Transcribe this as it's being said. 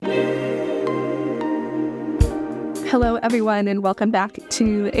Hello, everyone, and welcome back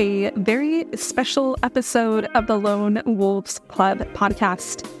to a very special episode of the Lone Wolves Club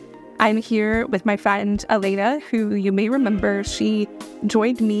podcast. I'm here with my friend Elena, who you may remember. She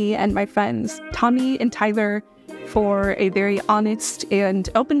joined me and my friends Tommy and Tyler for a very honest and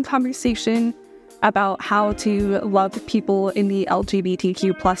open conversation about how to love people in the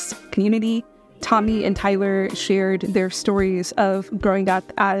LGBTQ plus community. Tommy and Tyler shared their stories of growing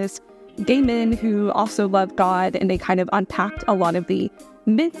up as gay men who also love God, and they kind of unpacked a lot of the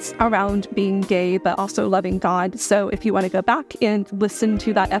myths around being gay, but also loving God. So if you want to go back and listen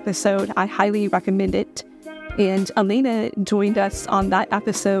to that episode, I highly recommend it. And Elena joined us on that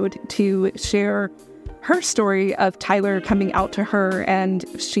episode to share her story of Tyler coming out to her, and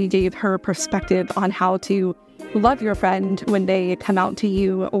she gave her perspective on how to love your friend when they come out to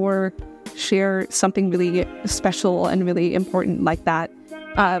you or share something really special and really important like that.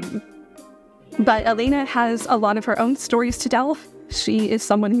 But Elena has a lot of her own stories to tell. She is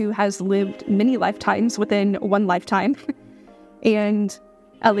someone who has lived many lifetimes within one lifetime. And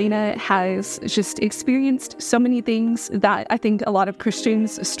Elena has just experienced so many things that I think a lot of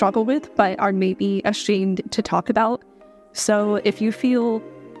Christians struggle with, but are maybe ashamed to talk about. So if you feel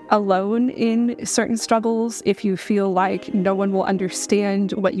alone in certain struggles, if you feel like no one will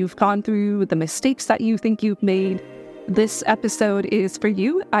understand what you've gone through, the mistakes that you think you've made, this episode is for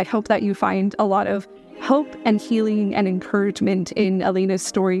you. I hope that you find a lot of hope and healing and encouragement in Elena's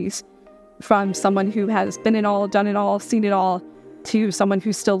stories, from someone who has been it all, done it all, seen it all, to someone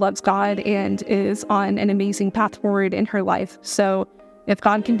who still loves God and is on an amazing path forward in her life. So if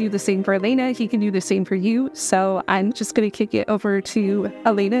God can do the same for Elena, he can do the same for you. So I'm just going to kick it over to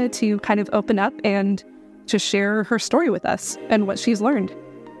Elena to kind of open up and to share her story with us and what she's learned.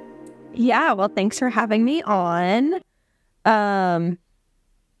 Yeah, well, thanks for having me on. I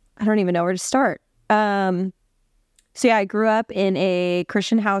don't even know where to start. So yeah, I grew up in a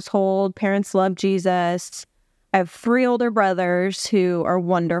Christian household. Parents love Jesus. I have 3 older brothers who are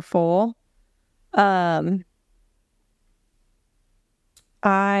wonderful. I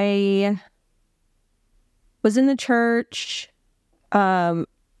was in the church. I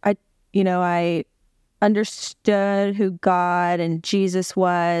understood who God and Jesus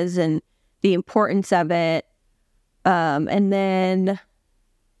was and the importance of it. And then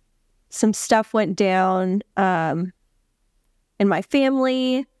some stuff went down in my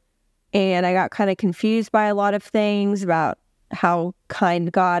family, and I got kind of confused by a lot of things about how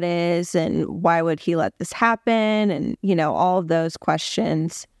kind God is and why would he let this happen, and, all of those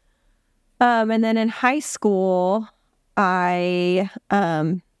questions. And then in high school, I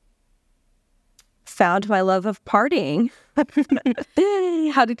found my love of partying.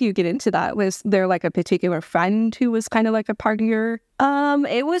 How did you get into that? Was there like a particular friend who was kind of like a partier?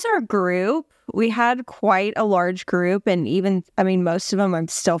 It was our group. We had quite a large group, and most of them I'm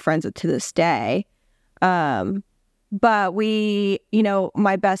still friends with to this day. But we,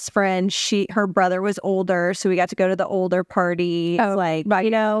 my best friend, her brother was older, so we got to go to the older party. Oh, right.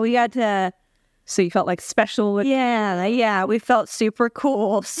 We got to. So you felt like special? Yeah, we felt super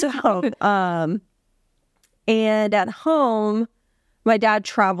cool. So, and at home, my dad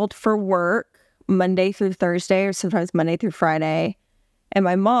traveled for work Monday through Thursday, or sometimes Monday through Friday. And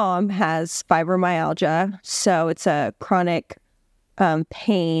my mom has fibromyalgia, so it's a chronic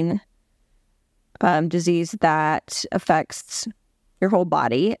pain disease that affects your whole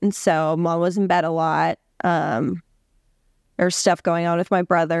body. And so mom was in bed a lot. There's stuff going on with my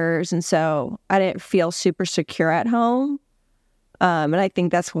brothers, and so I didn't feel super secure at home. And I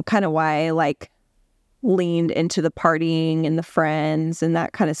think that's kind of why I leaned into the partying and the friends and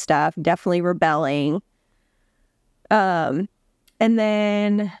that kind of stuff. Definitely rebelling. And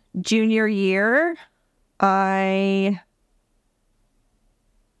then junior year,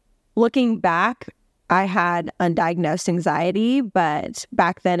 looking back, I had undiagnosed anxiety, but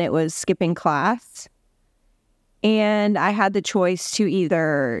back then it was skipping class. And I had the choice to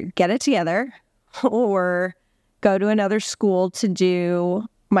either get it together or go to another school to do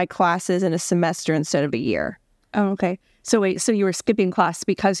my classes in a semester instead of a year. Oh, okay. So wait, so you were skipping class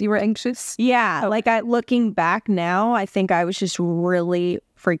because you were anxious? Yeah. Looking back now, I think I was just really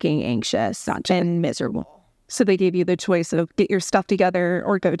freaking anxious and miserable. So they gave you the choice of get your stuff together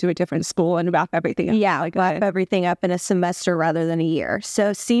or go to a different school and wrap everything up. Yeah, wrap everything up in a semester rather than a year.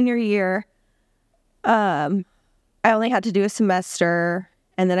 So senior year, I only had to do a semester,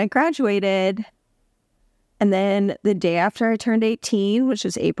 and then I graduated. And then the day after I turned 18, which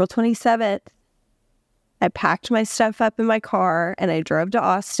was April 27th, I packed my stuff up in my car and I drove to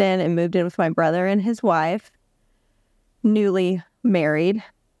Austin and moved in with my brother and his wife, newly married,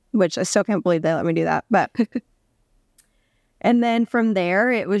 which I still can't believe they let me do that. But And then from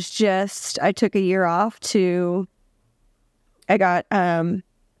there, it was just, I took a year off I got a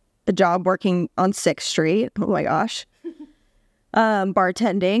job working on 6th Street. Oh my gosh.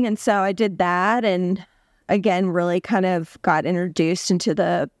 Bartending. And so I did that, and again, really kind of got introduced into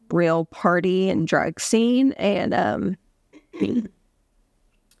the real party and drug scene, and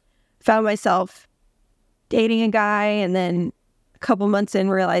found myself dating a guy, and then a couple months in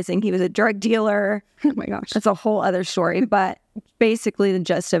realizing he was a drug dealer. Oh my gosh. That's a whole other story. But basically the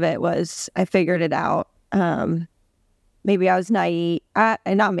gist of it was I figured it out. Maybe I was naive. I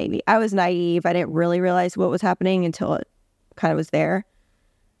was naive. I didn't really realize what was happening until it kind of was there.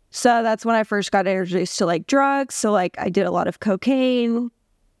 So that's when I first got introduced to like drugs. So like I did a lot of cocaine.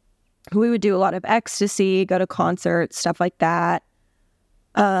 We would do a lot of ecstasy, go to concerts, stuff like that.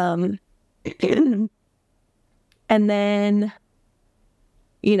 And then,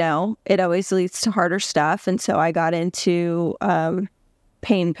 you know, it always leads to harder stuff. And so I got into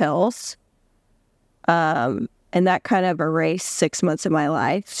pain pills. And that kind of erased 6 months of my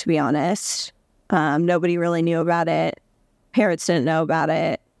life, to be honest. Nobody really knew about it. Parents didn't know about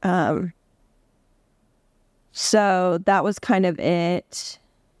it. So that was kind of it.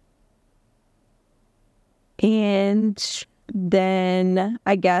 And then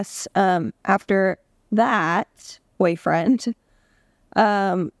I guess after that boyfriend,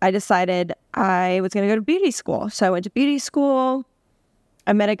 I decided I was going to go to beauty school. So I went to beauty school.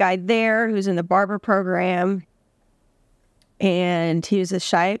 I met a guy there who's in the barber program. And he was a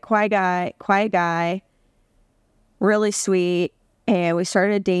shy, quiet guy, really sweet. And we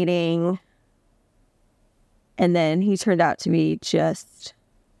started dating. And then he turned out to be just,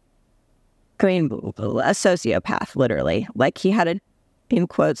 a sociopath, literally. Like he had in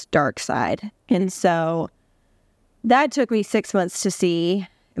quotes, dark side. And so that took me 6 months to see.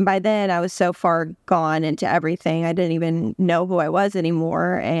 And by then I was so far gone into everything, I didn't even know who I was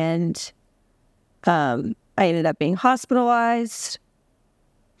anymore. And I ended up being hospitalized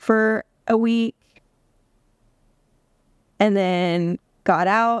for a week and then got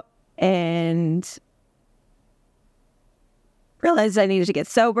out and realized I needed to get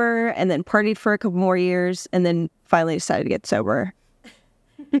sober, and then partied for a couple more years, and then finally decided to get sober.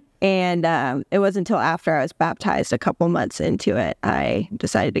 And it wasn't until after I was baptized a couple months into it, I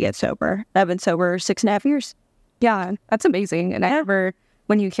decided to get sober. I've been sober 6.5 years. Yeah, that's amazing. And I remember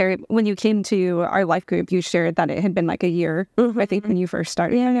when you came to our life group, you shared that it had been like a year, I think, when you first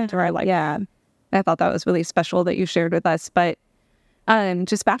started to our life. Yeah. I thought that was really special that you shared with us. But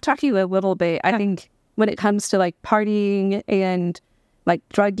just backtracking a little bit, I think when it comes to like partying and like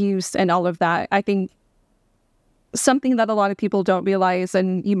drug use and all of that, I think something that a lot of people don't realize,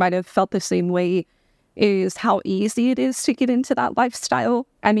 and you might have felt the same way, is how easy it is to get into that lifestyle.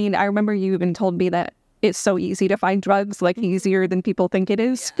 I mean, I remember you even told me that it's so easy to find drugs, like easier than people think it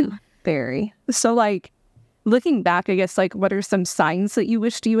is. Yeah, very. So like looking back, I guess, like what are some signs that you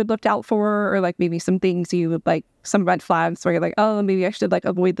wished you had looked out for, or like maybe some things you would like, some red flags where you're like, oh, maybe I should like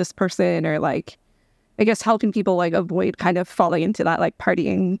avoid this person, or like, I guess, how can people like avoid kind of falling into that like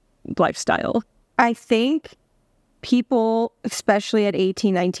partying lifestyle? I think people, especially at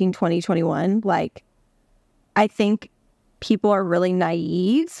 18, 19, 20, 21, like, I think people are really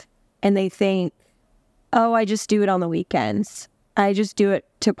naive and they think, oh, I just do it on the weekends. I just do it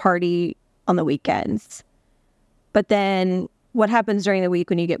to party on the weekends. But then what happens during the week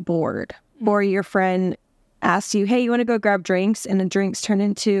when you get bored? Or your friend asks you, hey, you want to go grab drinks? And the drinks turn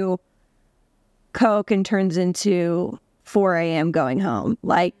into Coke and turns into 4 a.m. going home.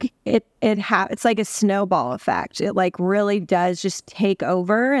 Like it's like a snowball effect. It like really does just take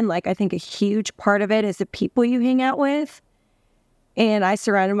over. And like, I think a huge part of it is the people you hang out with. And I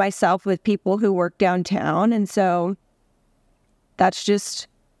surrounded myself with people who work downtown. And so that's just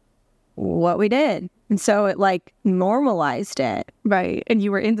what we did. And so it like normalized it. Right. And you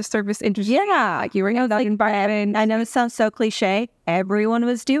were in the service industry. Yeah. Like you were in that environment. I know it sounds so cliche. Everyone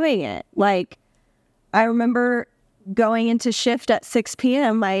was doing it. Like I remember going into shift at 6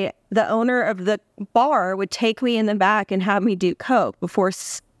 p.m. The owner of the bar would take me in the back and have me do Coke before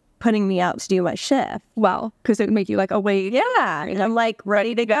putting me out to do my shift. Wow. Because it would make you like awake. Yeah. And I'm like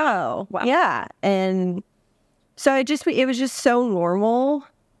ready to go. Wow. Yeah. And so it was just so normal,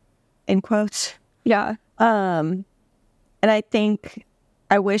 in quotes. Yeah. And I think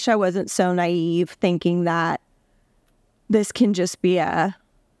I wish I wasn't so naive thinking that this can just be a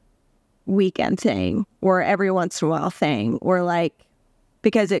weekend thing or every once in a while thing, or like,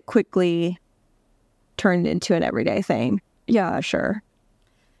 because it quickly turned into an everyday thing. Yeah, sure.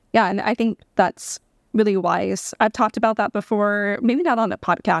 Yeah. And I think that's really wise. I've talked about that before, maybe not on a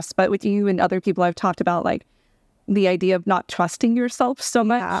podcast, but with you and other people I've talked about like the idea of not trusting yourself so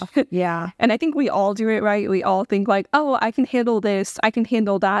much. Yeah. And I think we all do it, right? We all think like, oh, I can handle this, I can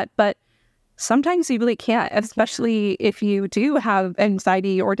handle that. But sometimes you really can't, especially if you do have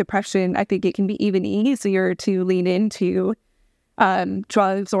anxiety or depression. I think it can be even easier to lean into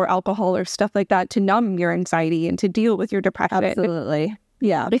drugs or alcohol or stuff like that to numb your anxiety and to deal with your depression. Absolutely.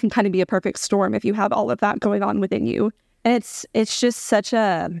 Yeah. It can kind of be a perfect storm if you have all of that going on within you. And it's just such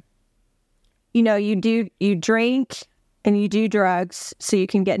a, you drink and you do drugs so you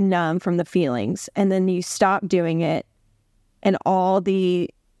can get numb from the feelings. And then you stop doing it and all the,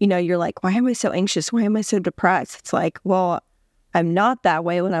 you're like, why am I so anxious? Why am I so depressed? It's like, well, I'm not that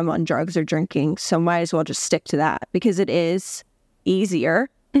way when I'm on drugs or drinking. So might as well just stick to that because it is easier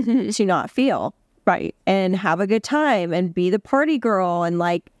to not feel right and have a good time and be the party girl and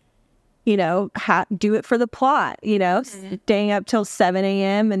like, do it for the plot, staying up till 7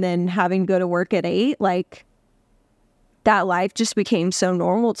 a.m. and then having to go to work at 8. Like that life just became so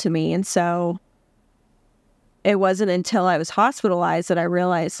normal to me. And so it wasn't until I was hospitalized that I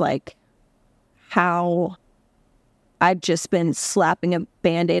realized like how I'd just been slapping a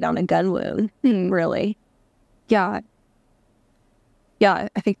Band-Aid on a gun wound, really. Yeah. Yeah,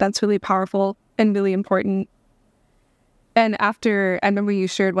 I think that's really powerful and really important. And I remember you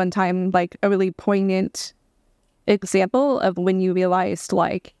shared one time like a really poignant example of when you realized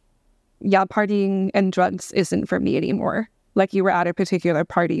like, yeah, partying and drugs isn't for me anymore. Like you were at a particular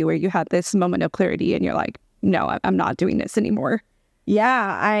party where you had this moment of clarity and you're like, no, I'm not doing this anymore.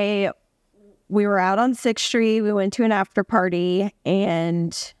 Yeah, we were out on 6th Street. We went to an after party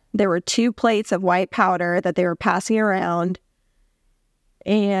and there were 2 plates of white powder that they were passing around.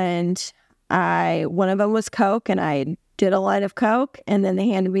 And one of them was Coke and I did a line of Coke and then they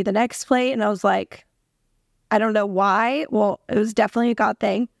handed me the next plate and I was like, I don't know why. Well, it was definitely a God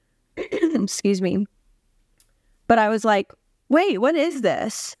thing. Excuse me. But I was like, wait, what is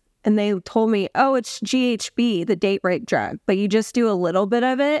this? And they told me, oh, it's GHB, the date rape drug. But you just do a little bit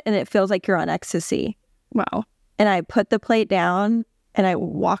of it and it feels like you're on ecstasy. Wow. And I put the plate down and I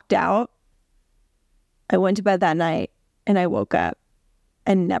walked out. I went to bed that night and I woke up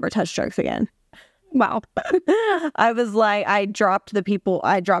and never touched drugs again. Wow. I was like, I dropped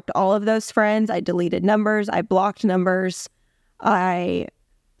all of those friends. I deleted numbers. I blocked numbers. I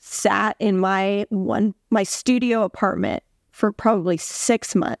sat in my studio apartment for probably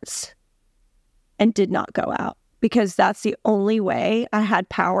 6 months and did not go out because that's the only way I had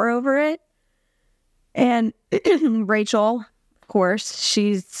power over it. And Rachel, of course,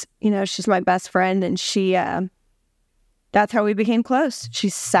 she's my best friend and she, that's how we became close. She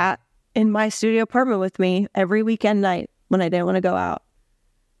sat in my studio apartment with me every weekend night when I didn't want to go out.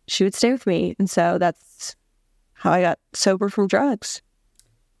 She would stay with me. And so that's how I got sober from drugs.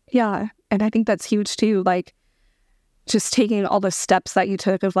 Yeah. And I think that's huge too. Like just taking all the steps that you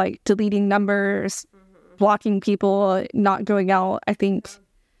took of like deleting numbers, blocking people, not going out. I think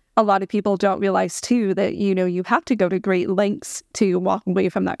a lot of people don't realize too that, you have to go to great lengths to walk away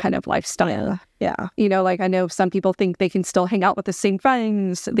from that kind of lifestyle. Yeah. Like I know some people think they can still hang out with the same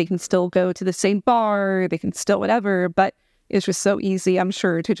friends, they can still go to the same bar, they can still whatever, but it's just so easy, I'm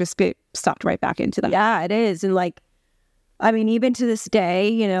sure, to just get sucked right back into that. Yeah, it is. And like, I mean, even to this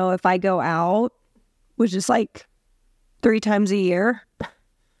day, if I go out, which is like 3 times a year,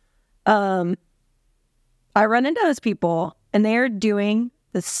 I run into those people and they're doing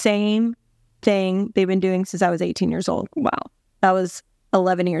the same thing they've been doing since I was 18 years old. Wow. That was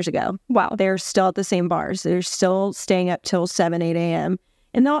 11 years ago. Wow. They're still at the same bars. They're still staying up till 7, 8 a.m.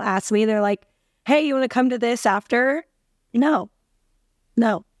 And they'll ask me, they're like, hey, you want to come to this after? No.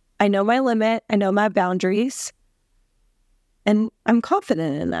 I know my limit. I know my boundaries. And I'm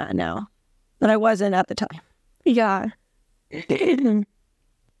confident in that now. But I wasn't at the time. Yeah.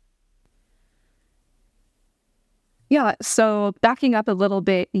 Yeah, so backing up a little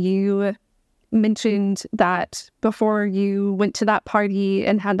bit, you mentioned that before you went to that party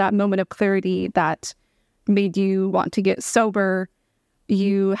and had that moment of clarity that made you want to get sober,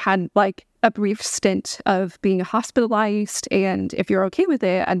 you had like a brief stint of being hospitalized. And if you're okay with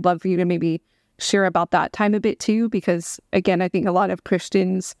it, I'd love for you to maybe share about that time a bit too, because again, I think a lot of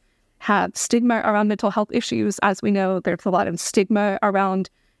Christians have stigma around mental health issues. As we know, there's a lot of stigma around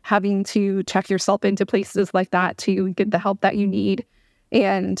having to check yourself into places like that to get the help that you need.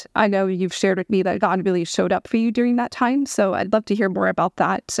 And I know you've shared with me that God really showed up for you during that time. So I'd love to hear more about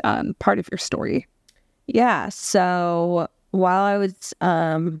that part of your story. Yeah. So while I was,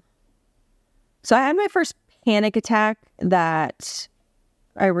 so I had my first panic attack that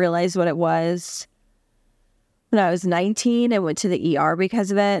I realized what it was when I was 19 and went to the ER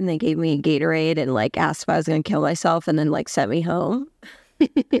because of it. And they gave me a Gatorade and like asked if I was going to kill myself and then like sent me home.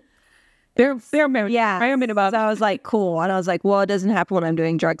 They're married. Yeah. I am in about. So I was like, cool. And I was like, well, it doesn't happen when I'm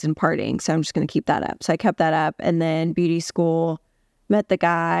doing drugs and partying. So I'm just going to keep that up. So I kept that up. And then beauty school, met the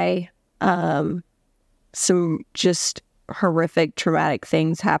guy. Some just horrific, traumatic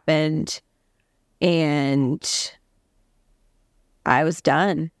things happened. And I was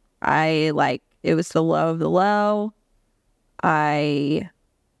done. It was the low of the low. I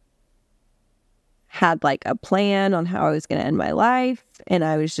had like a plan on how I was going to end my life, and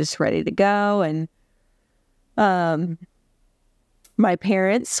I was just ready to go. And my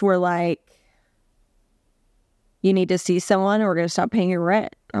parents were like, you need to see someone or we're going to stop paying your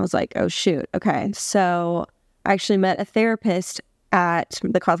rent. I was like, oh, shoot. Okay. So I actually met a therapist at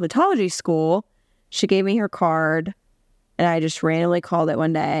the cosmetology school. She gave me her card, and I just randomly called it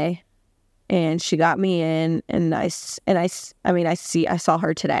one day. And she got me in, and I saw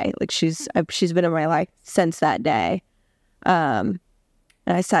her today. Like she's been in my life since that day. And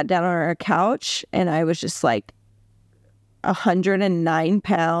I sat down on her couch, and I was just like 109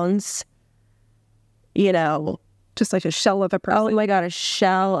 pounds, just like a shell of a person. Oh my God, a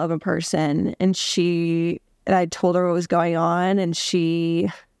shell of a person. And I told her what was going on, and she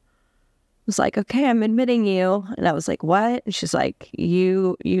was like, okay, I'm admitting you. And I was like, what? And she's like,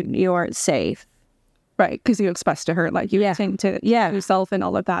 you aren't safe. Right, because you expressed to her, like, you think to yourself and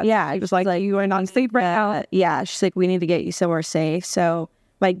all of that. Yeah. It was like, you are not safe right now. Yeah, she's like, we need to get you somewhere safe. So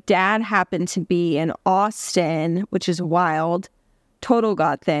my dad happened to be in Austin, which is wild, total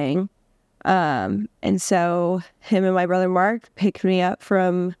God thing. And so him and my brother Mark picked me up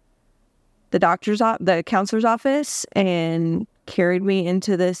from the counselor's office and carried me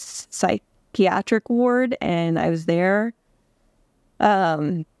into this psychiatric ward, and I was there.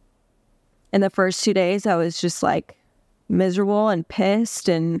 In the first 2 days, I was just like miserable and pissed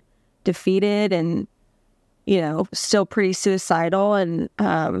and defeated and, still pretty suicidal. And,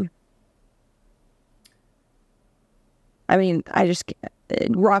 I just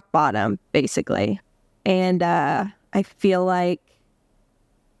rock bottom basically. And, I feel like,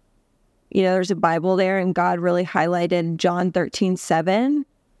 there's a Bible there, and God really highlighted John 13:7,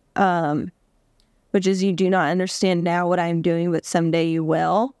 which is, you do not understand now what I'm doing, but someday you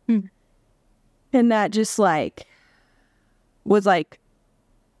will. And that just was like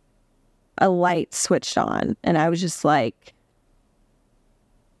a light switched on. And I was just like,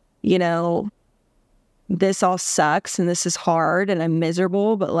 this all sucks and this is hard and I'm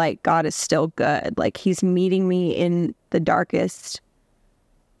miserable, but like God is still good. Like he's meeting me in the darkest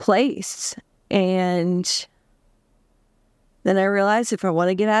place. And then I realized if I want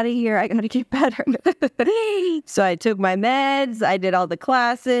to get out of here, I got to get better. So I took my meds. I did all the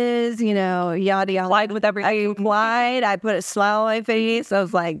classes, yada, yada. Lied with everything. I put a smile on my face. I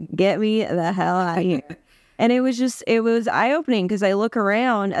was like, get me the hell out of here. And it was eye-opening because I look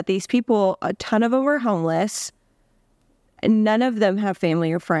around at these people. A ton of them were homeless. And none of them have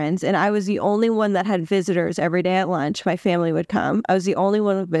family or friends. And I was the only one that had visitors every day at lunch. My family would come. I was the only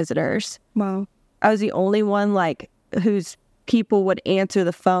one with visitors. Wow. I was the only one whose people would answer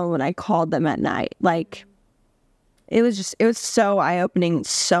the phone when I called them at night. Like, it was so eye-opening,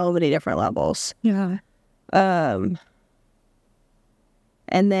 so many different levels. Yeah. And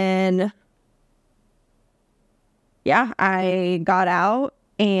then, I got out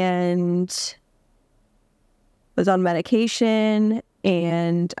and was on medication,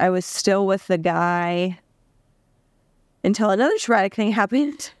 and I was still with the guy until another traumatic thing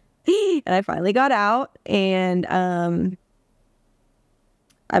happened. And I finally got out, and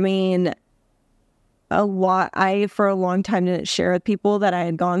for a long time didn't share with people that I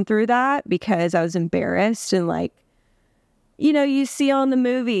had gone through that because I was embarrassed. And you see on the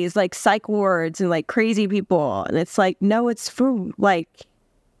movies like psych wards and like crazy people, and it's like, no, it's food. Like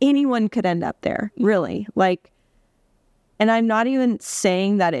anyone could end up there, really. And I'm not even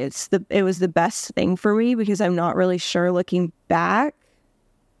saying that it was the best thing for me because I'm not really sure looking back.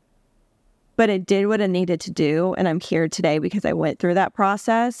 But it did what it needed to do, and I'm here today because I went through that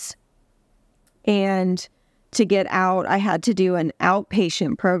process. And to get out, I had to do an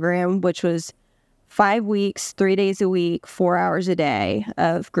outpatient program, which was 5 weeks, 3 days a week, 4 hours a day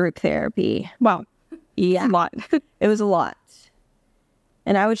of group therapy. Wow. Yeah. A lot. It was a lot.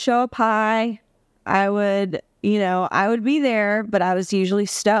 And I would show up high. I would be there, but I was usually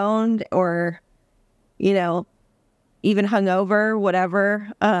stoned or, even hungover, whatever.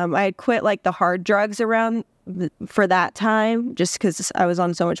 I had quit the hard drugs around for that time just because I was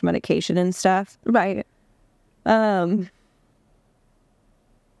on so much medication and stuff. Right.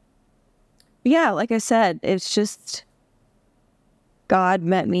 yeah, like I said, it's just God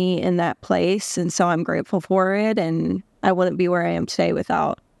met me in that place. And so I'm grateful for it. And I wouldn't be where I am today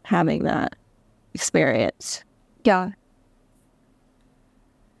without having that experience. Yeah.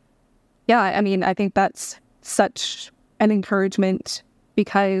 Yeah, I mean, I think that's such an encouragement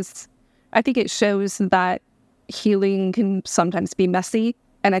because I think it shows that healing can sometimes be messy.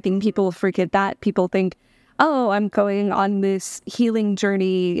 And I think people forget that. People think, oh, I'm going on this healing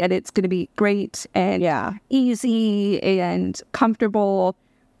journey and it's going to be great and easy and comfortable,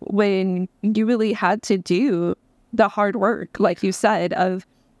 when you really had to do the hard work, like you said, of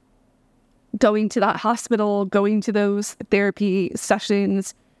going to that hospital, going to those therapy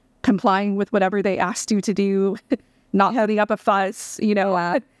sessions, complying with whatever they asked you to do, not having up a fuss,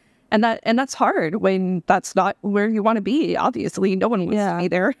 and that's hard when that's not where you want to be. Obviously, no one wants to be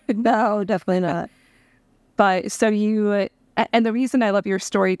there. No, definitely not. But so and the reason I love your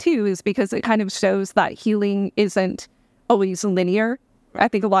story too is because it kind of shows that healing isn't always linear. I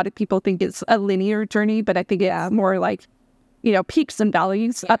think a lot of people think it's a linear journey, but I think it's more like, peaks and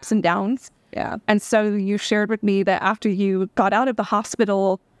valleys, ups and downs. Yeah. And so you shared with me that after you got out of the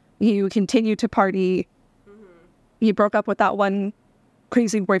hospital, you continued to party. Mm-hmm. You broke up with that one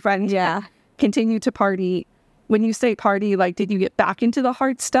crazy boyfriend. Yeah. Continued to party. When you say party, like, did you get back into the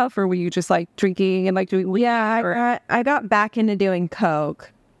hard stuff, or were you just like drinking and like doing? Yeah, I got back into doing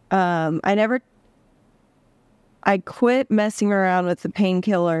coke. I quit messing around with the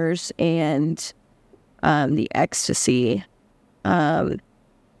painkillers and the ecstasy. But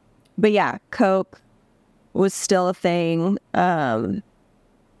yeah, coke was still a thing. And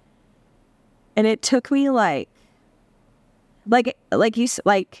it took me like I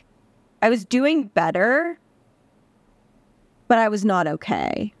was doing better, but I was not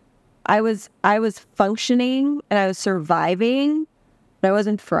okay. I was functioning and I was surviving, but I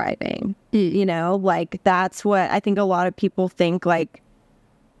wasn't thriving. Like that's what I think a lot of people think, like,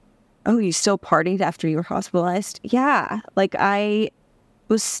 oh, you still partied after you were hospitalized? Yeah. Like I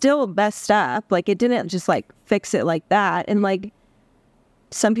was still messed up. Like it didn't just like fix it like that. And like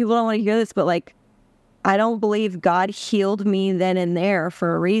some people don't want to hear this, but like I don't believe God healed me then and there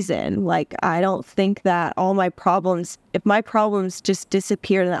for a reason. Like, I don't think that all my problems, if my problems just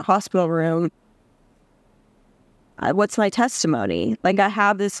disappeared in that hospital room, what's my testimony? Like, I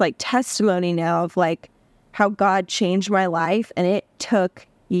have this like testimony now of like how God changed my life, and it took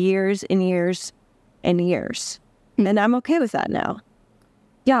years and years and years. And I'm okay with that now.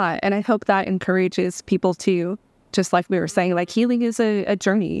 Yeah. And I hope that encourages people too. Just like we were saying, like healing is a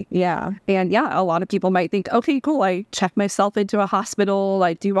journey. Yeah. And yeah, a lot of people might think, okay, cool. I check myself into a hospital.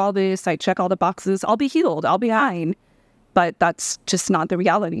 I do all this. I check all the boxes. I'll be healed. I'll be fine. But that's just not the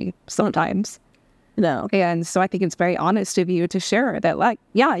reality sometimes. No. And so I think it's very honest of you to share that, like,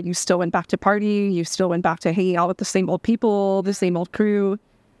 yeah, you still went back to party. You still went back to hanging out with the same old people, the same old crew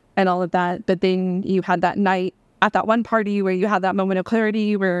and all of that. But then you had that night at that one party where you had that moment of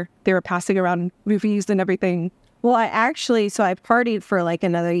clarity where they were passing around movies and everything. Well, I partied for like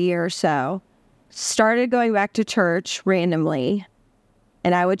another year or so, started going back to church randomly,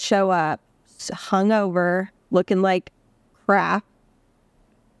 and I would show up hungover, looking like crap.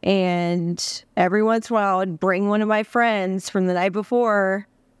 And every once in a while, I would bring one of my friends from the night before,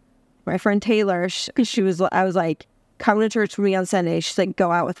 my friend Taylor. I was like, come to church with me on Sunday. She's like,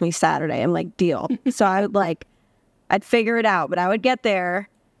 go out with me Saturday. I'm like, deal. So I'd figure it out, but I would get there,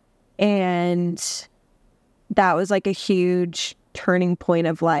 and that was like a huge turning point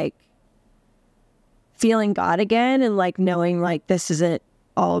of like feeling God again, and like knowing like this isn't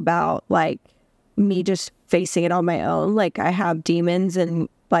all about like me just facing it on my own. Like I have demons, and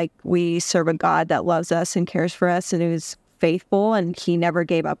like we serve a God that loves us and cares for us and who's faithful, and he never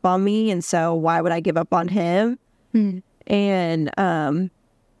gave up on me. And so why would I give up on him? And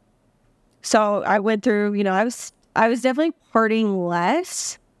so I went through, I was definitely partying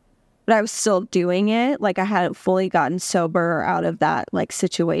less, but I was still doing it. Like I hadn't fully gotten sober out of that like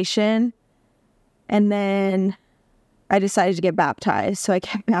situation. And then I decided to get baptized. So I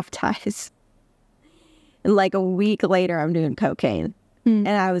got baptized. And like a week later, I'm doing cocaine. And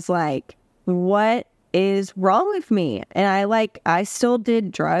I was like, what is wrong with me? And I still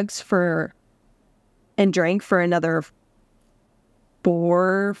did drugs and drank for another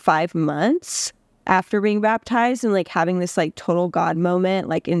 4-5 months after being baptized, and like having this like total God moment,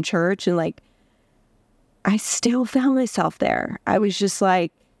 like in church. And like, I still found myself there. I was just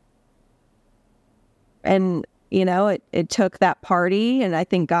like, and it took that party, and I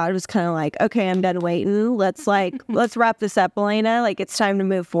think God was kind of like, okay, I'm done waiting. Let's wrap this up, Elena. Like it's time to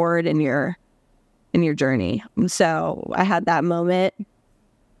move forward in your journey. And so I had that moment.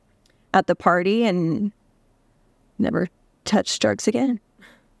 at the party and never touched drugs again.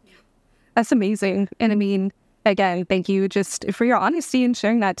 That's amazing. And I mean, again, thank you just for your honesty and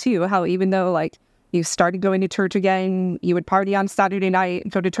sharing that too. How even though like you started going to church again, you would party on Saturday night,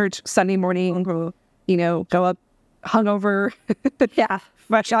 go to church Sunday morning, you know, go up hungover,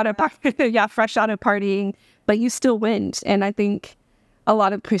 fresh out of partying, but you still went. And I think a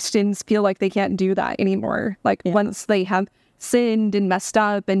lot of Christians feel like they can't do that anymore. Like once they have sinned and messed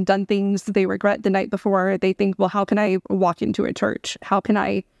up and done things they regret the night before, they think, well, how can I walk into a church? How can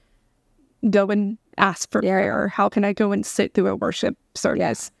I go and ask for prayer? How can I go and sit through a worship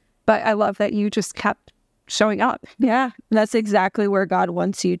service? But I love that you just kept showing up. Yeah, that's exactly where God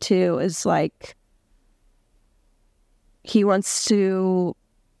wants you to, is like, he wants to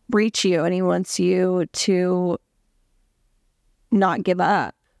reach you and he wants you to not give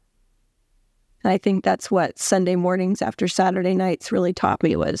up. And I think that's what Sunday mornings after Saturday nights really taught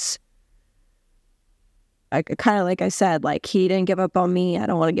me, was kind of like I said, like, he didn't give up on me. I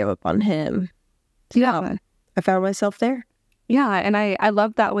don't want to give up on him. Yeah. I found myself there. Yeah. And I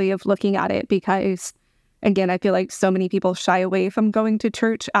love that way of looking at it because, again, I feel like so many people shy away from going to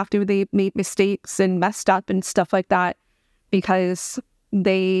church after they made mistakes and messed up and stuff like that because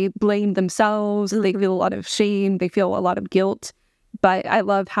they blame themselves. They feel a lot of shame. They feel a lot of guilt. But I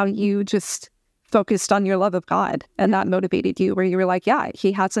love how you just focused on your love of God and that motivated you, where you were like, yeah,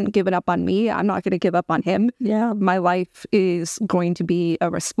 he hasn't given up on me. I'm not going to give up on him. Yeah. My life is going to be a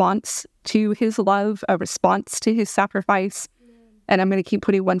response to his love, a response to his sacrifice. And I'm going to keep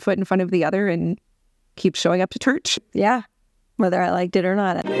putting one foot in front of the other and keep showing up to church. Yeah. Whether I liked it or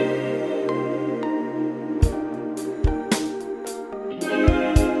not.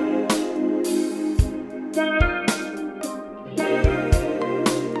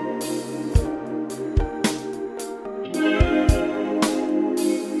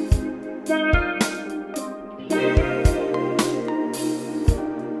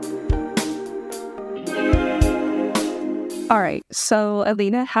 All right, so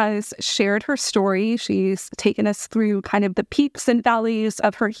Elena has shared her story. She's taken us through kind of the peaks and valleys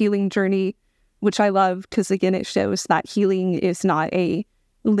of her healing journey, which I love because, again, it shows that healing is not a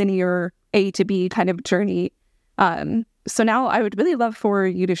linear A to B kind of journey. So now I would really love for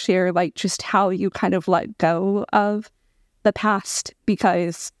you to share like just how you kind of let go of the past,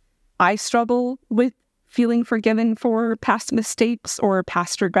 because I struggle with feeling forgiven for past mistakes or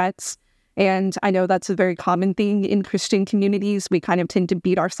past regrets. And I know that's a very common thing in Christian communities. We kind of tend to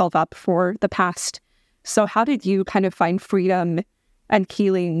beat ourselves up for the past. So how did you kind of find freedom and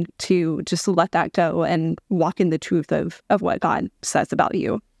healing to just let that go and walk in the truth of what God says about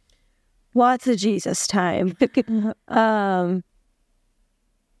you? Lots of Jesus time. Yeah,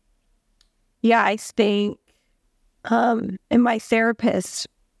 I think, and my therapist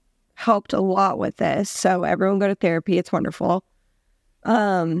helped a lot with this. So everyone go to therapy. It's wonderful.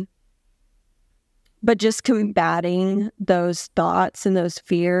 But just combating those thoughts and those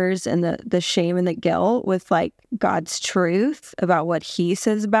fears and the shame and the guilt with like God's truth about what he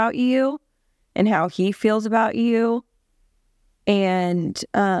says about you and how he feels about you. And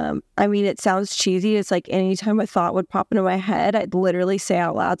I mean, it sounds cheesy. It's like anytime a thought would pop into my head, I'd literally say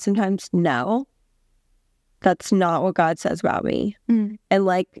out loud sometimes, no, that's not what God says about me. And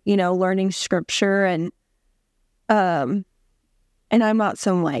like, you know, learning scripture and I'm not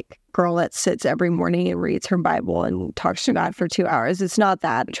some like girl that sits every morning and reads her Bible and talks to God for 2 hours. It's not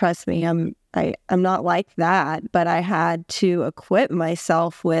that. Trust me, I'm not like that. But I had to equip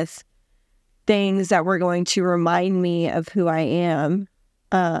myself with things that were going to remind me of who I am.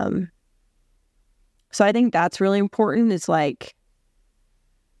 So I think that's really important. Is like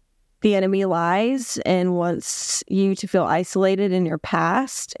the enemy lies and wants you to feel isolated in your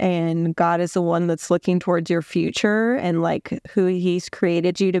past, and God is the one that's looking towards your future and like who he's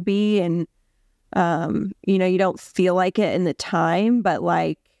created you to be. And you know, you don't feel like it in the time, but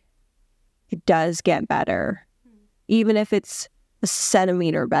like it does get better. Even if it's a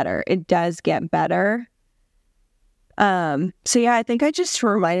centimeter better, it does get better. So yeah, I think I just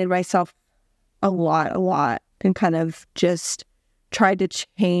reminded myself a lot and kind of just tried to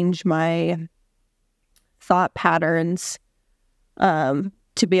change my thought patterns to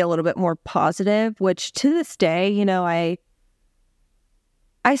be a little bit more positive, which to this day, you know, I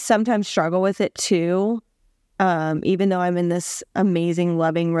sometimes struggle with it too. Even though I'm in this amazing,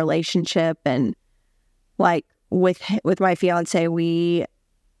 loving relationship, and like with my fiance, we've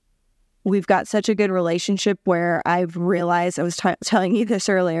got such a good relationship where I've realized, I was telling you this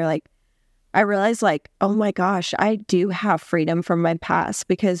earlier, like I realized like, oh my gosh, I do have freedom from my past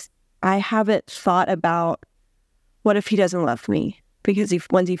because I haven't thought about what if he doesn't love me? because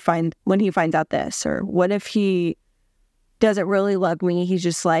when he finds out this? Or what if he doesn't really love me? He's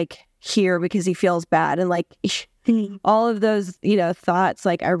just like here because he feels bad. And like all of those, thoughts,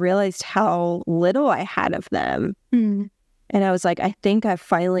 like I realized how little I had of them. And I was like, I think I'm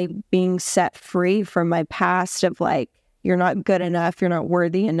finally being set free from my past of like, you're not good enough, you're not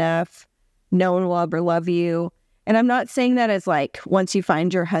worthy enough, no one will ever love you. And I'm not saying that as like, once you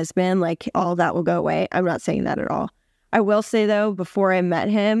find your husband, like all that will go away. I'm not saying that at all. I will say though, before I met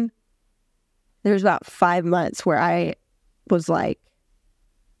him, there's about 5 months where I was like,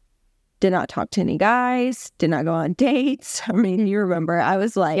 did not talk to any guys, did not go on dates. I mean, you remember, I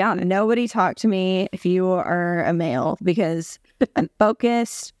was like, nobody talk to me if you are a male, because I'm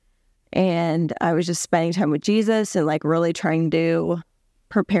focused and I was just spending time with Jesus and like really trying to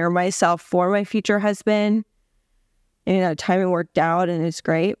prepare myself for my future husband. And, timing worked out and it's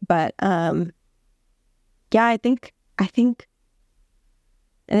great. But, I think, and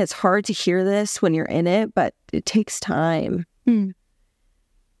it's hard to hear this when you're in it, but it takes time.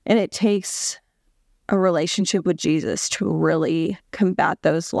 And it takes a relationship with Jesus to really combat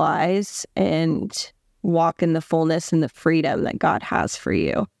those lies and walk in the fullness and the freedom that God has for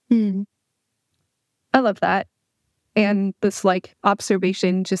you. I love that. And this like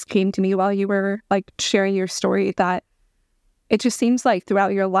observation just came to me while you were like sharing your story, that it just seems like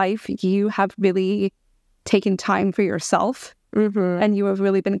throughout your life, you have really taken time for yourself, and you have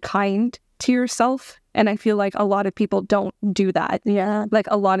really been kind to yourself. And I feel like a lot of people don't do that. Yeah. Like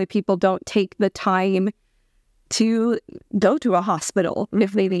a lot of people don't take the time to go to a hospital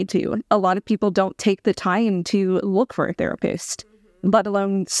if they need to. A lot of people don't take the time to look for a therapist, let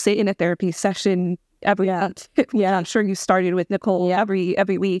alone sit in a therapy session every month. I'm sure you started with Nicole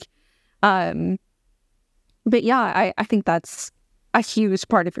every week. But yeah, I think that's a huge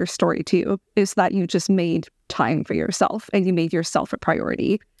part of your story too, is that you just made time for yourself and you made yourself a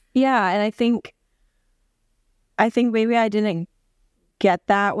priority. Yeah. And I think maybe I didn't get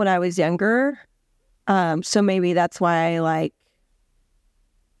that when I was younger. So maybe that's why I like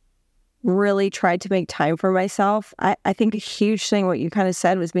really tried to make time for myself. I think a huge thing, what you kind of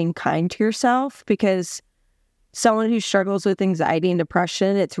said, was being kind to yourself, because someone who struggles with anxiety and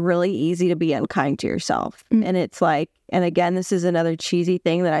depression, it's really easy to be unkind to yourself. And it's like, and again, this is another cheesy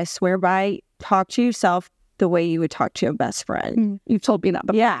thing that I swear by, talk to yourself the way you would talk to a best friend. You've told me that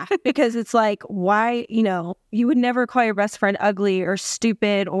before. Yeah, because it's like, why, you would never call your best friend ugly or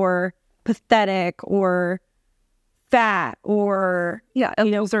stupid or pathetic or fat or,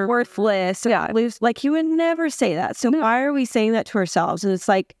 or worthless. Yeah. Like you would never say that. So why are we saying that to ourselves? And it's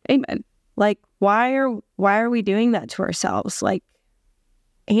like, amen. Like, why are we doing that to ourselves? Like,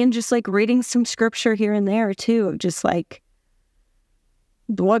 and just like reading some scripture here and there too, of just like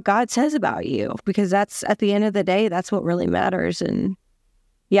what God says about you, because that's, at the end of the day, that's what really matters. And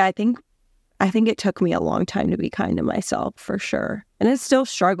yeah, I think it took me a long time to be kind to myself, for sure. And it's still a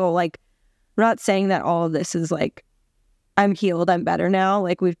struggle. Like, I'm not saying that all of this is like, I'm healed, I'm better now.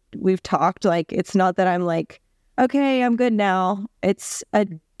 Like we've talked, like, it's not that I'm like, okay, I'm good now. It's a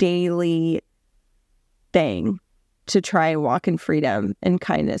daily thing to try and walk in freedom and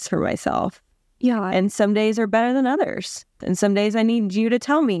kindness for myself. Yeah. And some days are better than others. And some days I need you to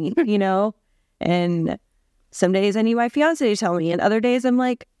tell me, and some days I need my fiance to tell me. And other days I'm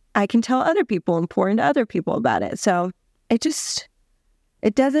like, I can tell other people and pour into other people about it. So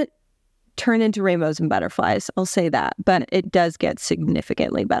it doesn't turn into rainbows and butterflies. I'll say that, but it does get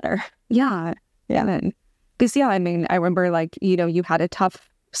significantly better. Yeah. Because I mean, I remember like, you had a tough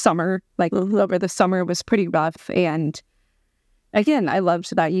summer, like over the summer was pretty rough. And again, I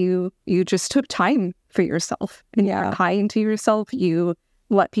loved that you just took time for yourself and you were kind to yourself. You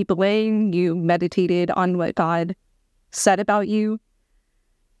let people in, you meditated on what God said about you.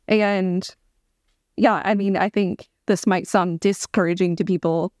 And yeah, I mean, I think this might sound discouraging to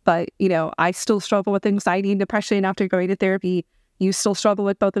people, but I still struggle with anxiety and depression after going to therapy. You still struggle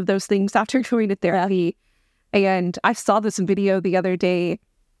with both of those things after going to therapy. And I saw this video the other day.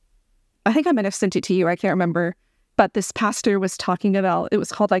 I think I might have sent it to you. I can't remember. But this pastor was talking about, it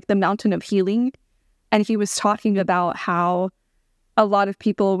was called like the Mountain of Healing. And he was talking about how a lot of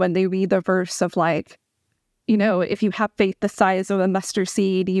people, when they read the verse of like, if you have faith the size of a mustard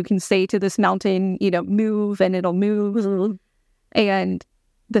seed, you can say to this mountain, move, and it'll move. And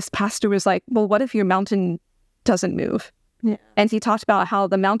this pastor was like, well, what if your mountain doesn't move? Yeah. And he talked about how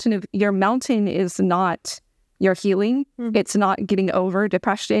your mountain is not your healing. It's not getting over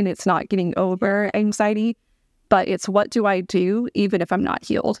depression. It's not getting over anxiety. But it's, what do I do even if I'm not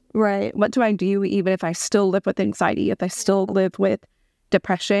healed? Right. What do I do even if I still live with anxiety, if I still live with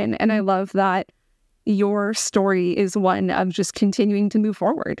depression? And I love that, your story is one of just continuing to move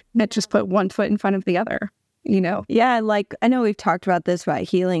forward, not just put one foot in front of the other, you know? Yeah, like, I know we've talked about this, about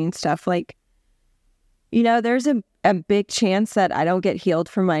healing and stuff. Like, you know, there's a big chance that I don't get healed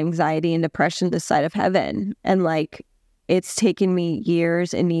from my anxiety and depression this side of heaven. And, like, it's taken me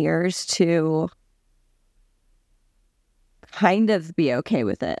years and years to kind of be okay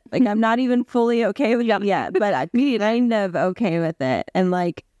with it. Like, I'm not even fully okay with it yet, but I'm kind of okay with it. And,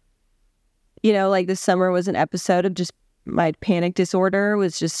 like, you know, like, this summer was an episode of just my panic disorder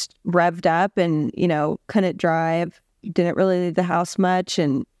was just revved up and, you know, couldn't drive, didn't really leave the house much.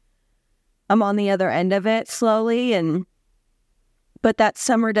 And I'm on the other end of it slowly. But that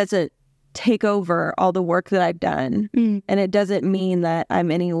summer doesn't take over all the work that I've done. And it doesn't mean that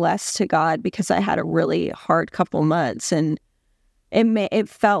I'm any less to God because I had a really hard couple months. And it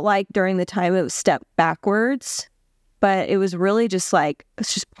felt like during the time it was step backwards, but it was really just like,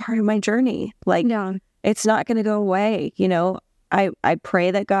 it's just part of my journey. Like, it's not going to go away. You know, I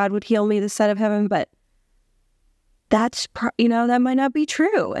pray that God would heal me this side of heaven, but that's, you know, that might not be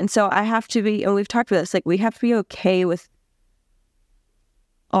true. And so I have to be, and we've talked about this, like, we have to be okay with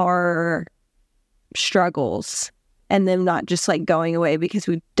our struggles and them not just like going away because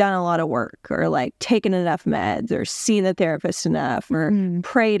we've done a lot of work or like taken enough meds or seen the therapist enough or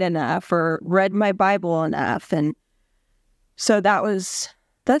prayed enough or read my Bible enough. And so that's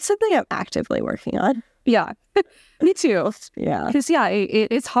something I'm actively working on. Yeah, me too. Yeah. Because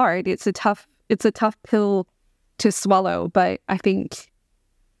it's hard. It's a tough pill to swallow. But I think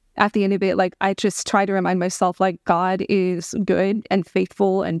at the end of it, like, I just try to remind myself, like, God is good and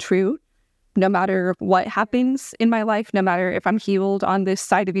faithful and true, no matter what happens in my life, no matter if I'm healed on this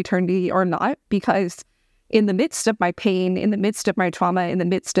side of eternity or not, because in the midst of my pain, in the midst of my trauma, in the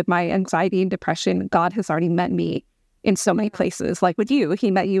midst of my anxiety and depression, God has already met me in so many places. Like with you,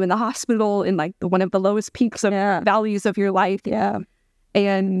 he met you in the hospital, in like one of the lowest peaks of values of your life. Yeah.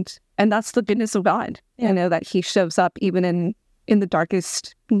 And that's the goodness of God, you know, that he shows up even in the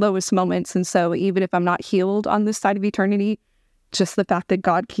darkest, lowest moments. And so even if I'm not healed on this side of eternity, just the fact that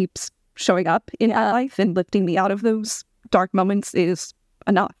God keeps showing up in my life and lifting me out of those dark moments is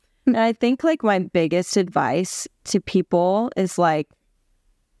enough. And I think, like, my biggest advice to people is, like,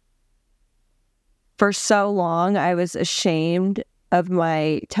 for so long, I was ashamed of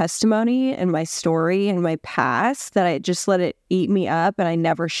my testimony and my story and my past that I just let it eat me up and I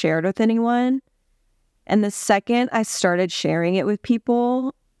never shared with anyone. And the second I started sharing it with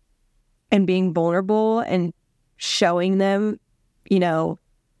people and being vulnerable and showing them, you know,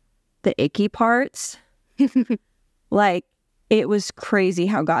 the icky parts, like, it was crazy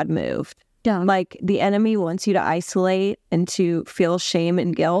how God moved. Yeah. Like, the enemy wants you to isolate and to feel shame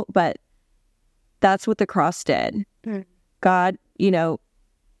and guilt, but that's what the cross did. God, you know,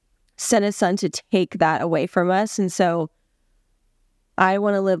 sent his son to take that away from us. And so I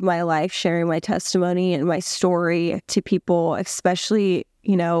want to live my life sharing my testimony and my story to people, especially,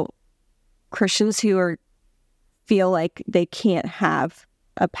 you know, Christians who feel like they can't have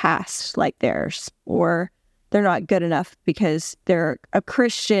a past like theirs, or they're not good enough because they're a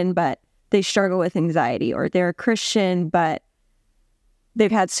Christian, but they struggle with anxiety, or they're a Christian, but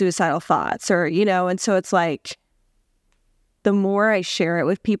they've had suicidal thoughts, or, you know, and so it's like, the more I share it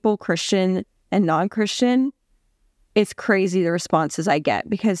with people, Christian and non-Christian, it's crazy the responses I get,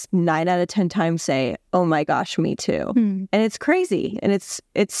 because 9 out of 10 times say, oh my gosh, me too. And it's crazy. And it's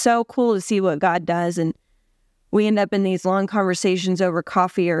so cool to see what God does. And we end up in these long conversations over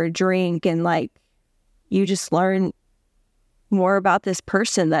coffee or a drink, and like, you just learn more about this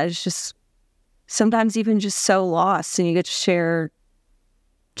person that is just sometimes even just so lost, and you get to share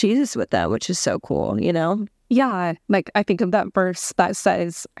Jesus with them, which is so cool, you know? Yeah, like, I think of that verse that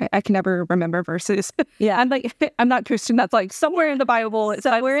says, I can never remember verses. Yeah. I'm not Christian. That's like somewhere in the Bible. It's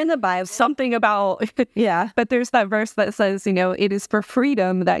somewhere in the Bible. Something about, yeah. But there's that verse that says, you know, it is for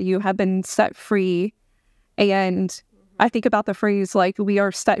freedom that you have been set free. And I think about the phrase, like, we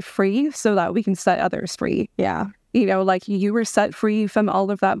are set free so that we can set others free. Yeah. You know, like, you were set free from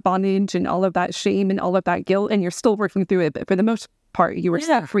all of that bondage and all of that shame and all of that guilt, and you're still working through it. But for the most part, you were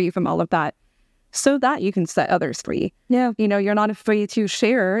set free from all of that so that you can set others free. Yeah. You know, you're not afraid to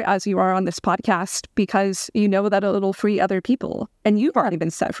share, as you are on this podcast, because you know that it'll free other people, and you've already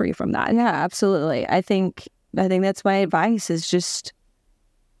been set free from that. Yeah, absolutely. I think that's my advice, is just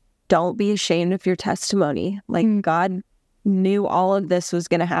don't be ashamed of your testimony. Like, God knew all of this was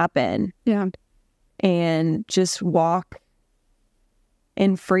going to happen. Yeah. And just walk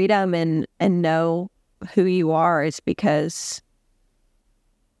in freedom and know who you are is because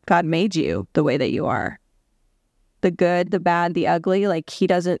God made you the way that you are. The good, the bad, the ugly. Like, he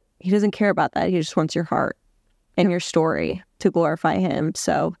doesn't he doesn't care about that. He just wants your heart and your story to glorify him.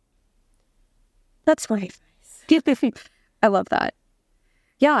 So that's my advice. I love that.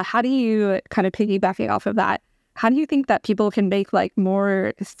 Yeah. How do you, kind of piggybacking off of that, how do you think that people can make like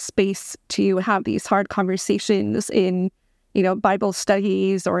more space to have these hard conversations in, Bible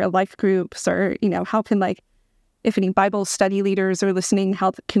studies or life groups, or, how can, like, if any Bible study leaders are listening,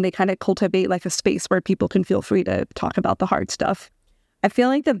 how can they kind of cultivate like a space where people can feel free to talk about the hard stuff? I feel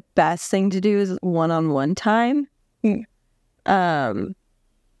like the best thing to do is one-on-one time. I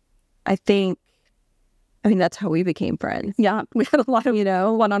mean, that's how we became friends. Yeah, we had a lot of,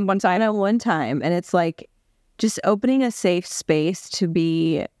 one-on-one time. At one time. And it's like just opening a safe space to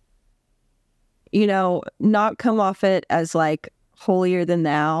be, not come off it as like holier than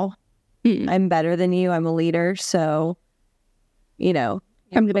thou. I'm better than you. I'm a leader. So, I'm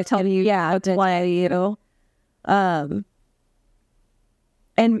going to tell you. Yeah, that's why you. And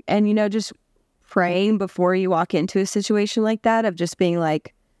just praying before you walk into a situation like that, of just being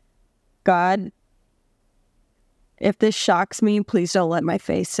like, God, if this shocks me, please don't let my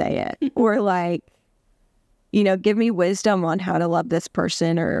face say it. Or like, give me wisdom on how to love this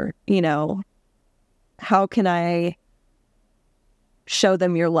person, or, how can I show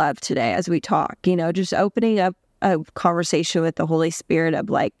them your love today as we talk, just opening up a conversation with the Holy Spirit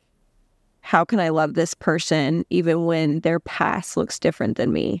of like, how can I love this person even when their past looks different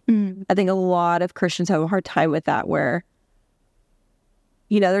than me? I think a lot of Christians have a hard time with that, where,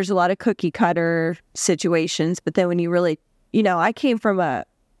 there's a lot of cookie cutter situations, but then when you really, I came from a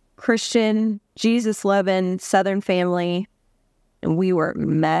Christian, Jesus loving Southern family, and we were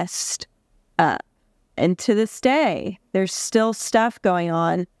messed up. And to this day, there's still stuff going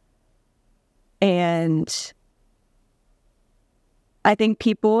on. And I think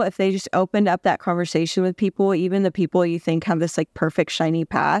people, if they just opened up that conversation with people, even the people you think have this like perfect, shiny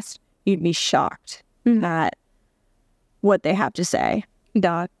past, you'd be shocked at what they have to say.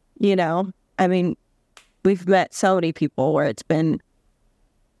 Yeah. I mean, we've met so many people where it's been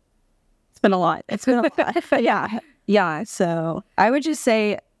a lot. It's been a lot. Yeah. Yeah. So I would just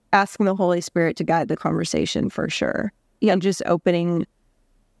say asking the Holy Spirit to guide the conversation for sure. Yeah. Just opening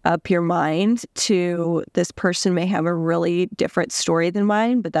up your mind to, this person may have a really different story than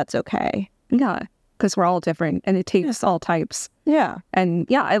mine, but that's okay. Yeah. Because we're all different, and it takes all types. Yeah. And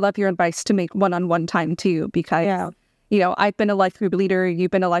yeah, I love your advice to make one-on-one time too, because, I've been a life group leader,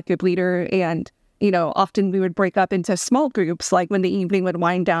 you've been a life group leader, and, often we would break up into small groups, like when the evening would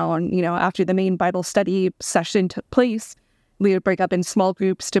wind down, after the main Bible study session took place, we would break up in small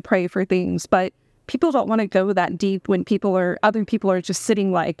groups to pray for things. But people don't want to go that deep when other people are just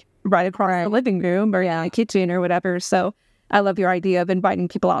sitting like right across the living room or in the kitchen or whatever. So I love your idea of inviting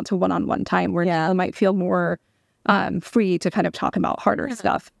people out to one-on-one time where they might feel more free to kind of talk about harder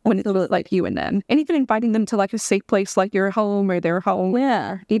stuff when it's like you and them. And even inviting them to like a safe place like your home or their home.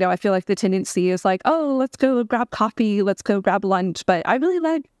 Yeah. I feel like the tendency is like, oh, let's go grab coffee, let's go grab lunch. But I really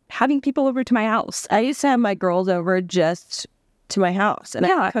like having people over to my house. I used to have my girls over just to my house, and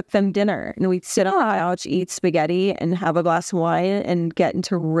I cook them dinner, and we'd sit on the couch, eat spaghetti, and have a glass of wine, and get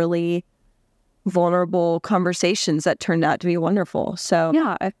into really vulnerable conversations that turned out to be wonderful. So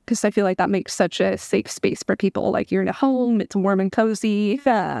yeah, because I feel like that makes such a safe space for people. Like, you're in a home, it's warm and cozy,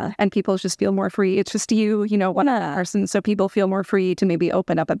 and people just feel more free. It's just you, one person, so people feel more free to maybe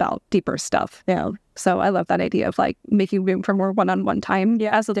open up about deeper stuff. Yeah. So I love that idea of like making room for more one-on-one time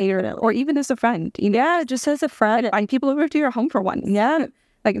as a leader, or even as a friend. Yeah, just as a friend. Invite people over to your home for once. Yeah.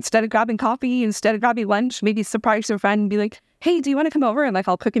 Like, instead of grabbing coffee, instead of grabbing lunch, maybe surprise your friend and be like, hey, do you want to come over? And like,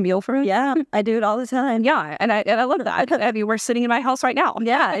 I'll cook a meal for us. Yeah, I do it all the time. Yeah, and I love that. I mean, we're sitting in my house right now.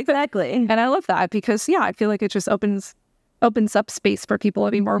 Yeah, exactly. And I love that because, I feel like it just opens up space for people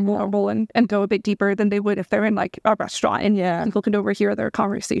to be more vulnerable and go a bit deeper than they would if they're in like a restaurant and people can overhear their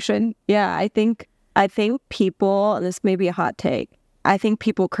conversation. Yeah, I think people, and this may be a hot take, I think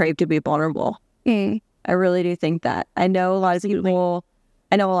people crave to be vulnerable. I really do think that. I know a lot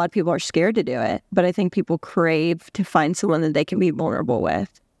of people are scared to do it, but I think people crave to find someone that they can be vulnerable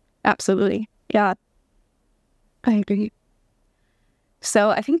with. Absolutely. Yeah. I agree. So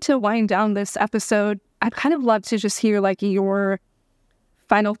I think to wind down this episode, I'd kind of love to just hear like your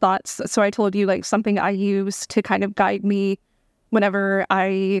final thoughts. So I told you like something I use to kind of guide me whenever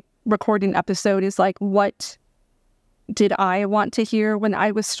I record an episode is like, what did I want to hear when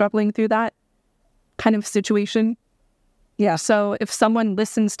I was struggling through that kind of situation? Yeah. So if someone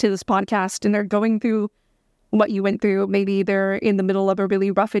listens to this podcast and they're going through what you went through, maybe they're in the middle of a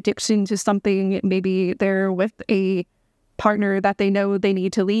really rough addiction to something, maybe they're with a partner that they know they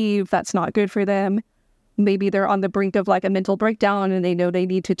need to leave, that's not good for them, maybe they're on the brink of like a mental breakdown and they know they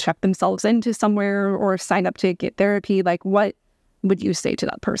need to check themselves into somewhere or sign up to get therapy, like what would you say to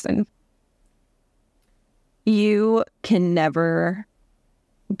that person? You can never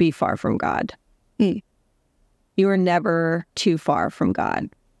be far from God. You are never too far from God.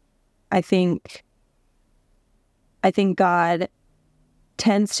 I think God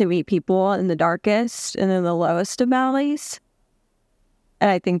tends to meet people in the darkest and in the lowest of valleys. And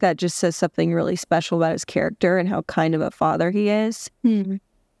I think that just says something really special about his character and how kind of a father he is.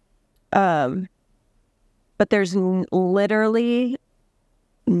 But there's literally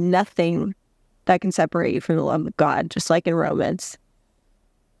nothing that can separate you from the love of God, just like in Romans.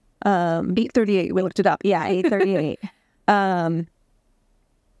 8:38, we looked it up. Yeah, 8:38.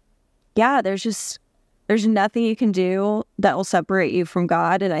 Yeah, there's nothing you can do that will separate you from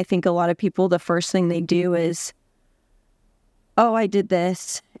God. And I think a lot of people, the first thing they do is, oh, I did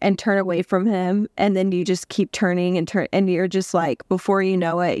this, and turn away from him. And then you just keep turning and you're just like, before you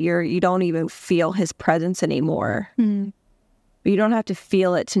know it, you don't even feel his presence anymore. You don't have to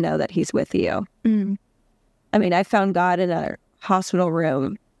feel it to know that he's with you. I mean, I found God in a hospital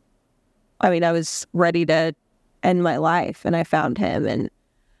room. I mean, I was ready to end my life, and I found him, and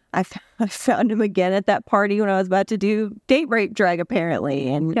I found him again at that party when I was about to do date rape drag, apparently.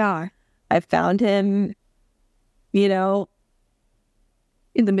 And Yeah. I found him, In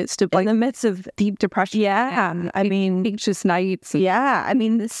the midst of deep depression. Yeah. I mean, anxious nights. Yeah. I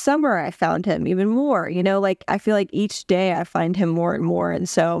mean, this summer I found him even more, like I feel like each day I find him more and more. And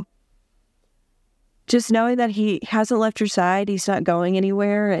so just knowing that he hasn't left your side, he's not going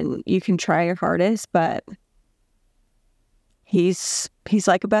anywhere, and you can try your hardest, but he's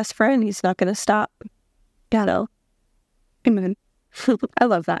like a best friend. He's not going to stop. Amen. I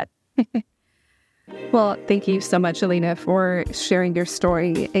love that. Well, thank you so much, Elena, for sharing your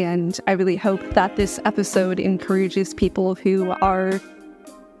story. And I really hope that this episode encourages people who are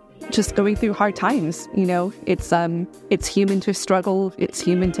just going through hard times. It's human to struggle. It's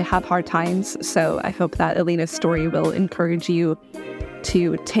human to have hard times. So I hope that Elena's story will encourage you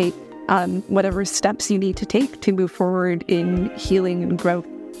to take whatever steps you need to take to move forward in healing and growth.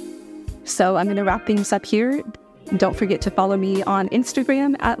 So I'm going to wrap things up here. Don't forget to follow me on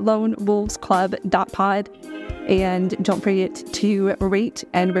Instagram at lonewolvesclub.pod. And don't forget to rate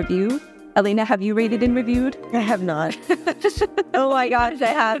and review. Elena, have you rated and reviewed? I have not. Oh my gosh, I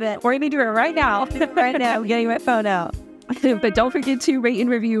haven't. We're going to do it right now. Right now, I'm getting my phone out. But don't forget to rate and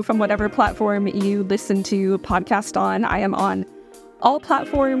review from whatever platform you listen to podcast on. I am on all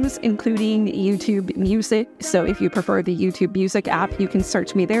platforms, including YouTube Music. So if you prefer the YouTube Music app, you can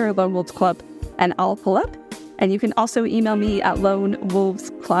search me there, Lone Wolves Club, and I'll pull up. And you can also email me at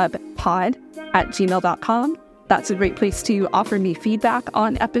lonewolvesclubpod@gmail.com. That's a great place to offer me feedback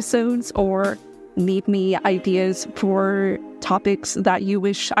on episodes or leave me ideas for topics that you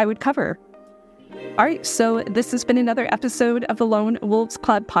wish I would cover. All right, so this has been another episode of the Lone Wolves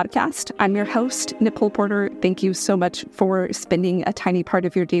Club podcast. I'm your host, Nicole Porter. Thank you so much for spending a tiny part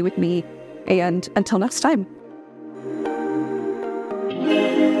of your day with me. And until next time.